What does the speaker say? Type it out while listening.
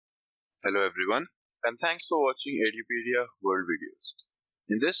Hello everyone, and thanks for watching Edupedia World Videos.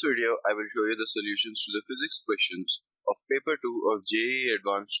 In this video, I will show you the solutions to the physics questions of paper 2 of JEE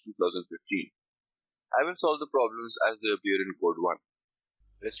Advanced 2015. I will solve the problems as they appear in code 1.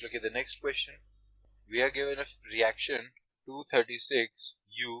 Let's look at the next question. We are given a reaction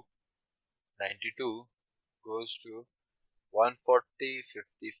 236U92 goes to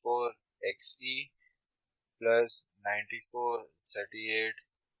 14054 Xe plus 9438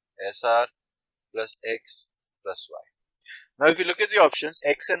 Sr plus X plus Y. Now if you look at the options,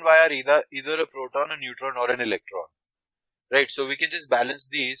 X and Y are either a proton, a neutron or an electron. Right, so we can just balance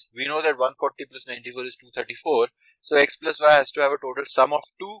these. We know that 140 plus 94 is 234. So X plus Y has to have a total sum of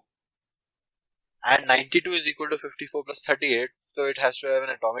 2. And 92 is equal to 54 plus 38. So it has to have an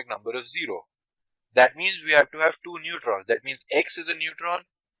atomic number of 0. That means we have to have two neutrons. That means X is a neutron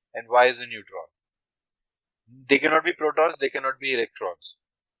and Y is a neutron. They cannot be protons, they cannot be electrons.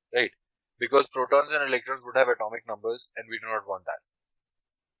 Right? Because protons and electrons would have atomic numbers and we do not want that.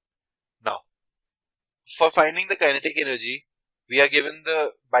 Now, for finding the kinetic energy, we are given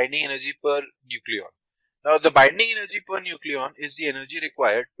the binding energy per nucleon. Now, the binding energy per nucleon is the energy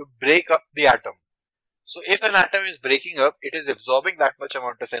required to break up the atom. So, if an atom is breaking up, it is absorbing that much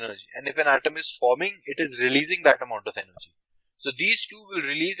amount of energy. And if an atom is forming, it is releasing that amount of energy. So, these two will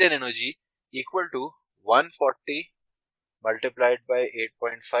release an energy equal to 140 multiplied by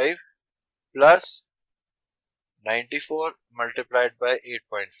 8.5 plus 94 multiplied by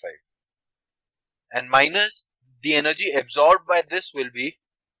 8.5. And minus the energy absorbed by this will be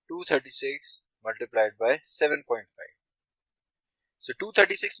 236 multiplied by 7.5. So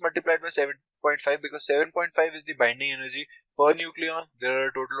 236 multiplied by 7.5, because 7.5 is the binding energy per nucleon. There are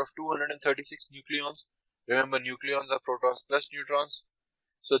a total of 236 nucleons. Remember, nucleons are protons plus neutrons.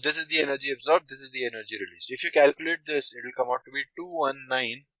 So this is the energy absorbed, this is the energy released. If you calculate this, it will come out to be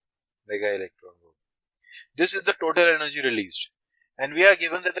 219 mega electron volt. This is the total energy released. And we are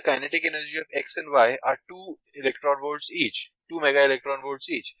given that the kinetic energy of X and Y are 2 electron volts each, 2 mega electron volts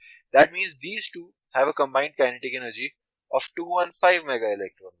each. That means these two have a combined kinetic energy of 215 mega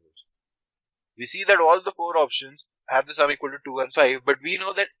electron volts. We see that all the four options have the sum equal to 215, but we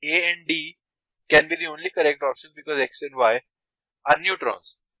know that A and D can be the only correct options because X and Y are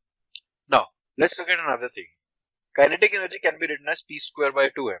neutrons. Now, let's look at another thing. Kinetic energy can be written as P square by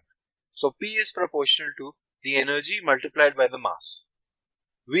 2m. So P is proportional to the energy multiplied by the mass.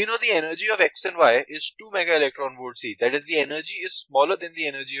 We know the energy of X and Y is 2 mega electron volts each. That is, the energy is smaller than the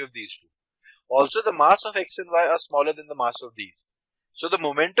energy of these two. Also, the mass of X and Y are smaller than the mass of these. So the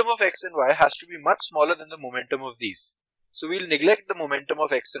momentum of X and Y has to be much smaller than the momentum of these. So we'll neglect the momentum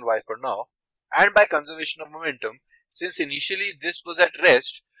of X and Y for now. And by conservation of momentum, since initially this was at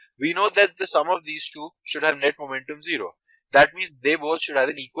rest, we know that the sum of these two should have net momentum 0. That means they both should have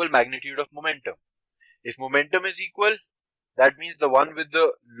an equal magnitude of momentum. If momentum is equal, that means the one with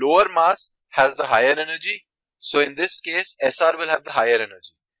the lower mass has the higher energy. So in this case, SR will have the higher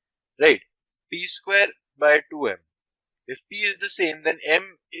energy. Right? P square by 2m. If P is the same, then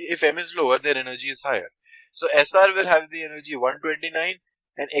if M is lower, then energy is higher. So SR will have the energy 129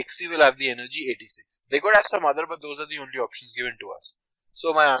 and XC will have the energy 86. They could have some other, but those are the only options given to us.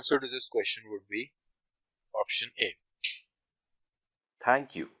 So my answer to this question would be option A.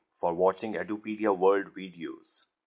 Thank you for watching Edupedia World videos.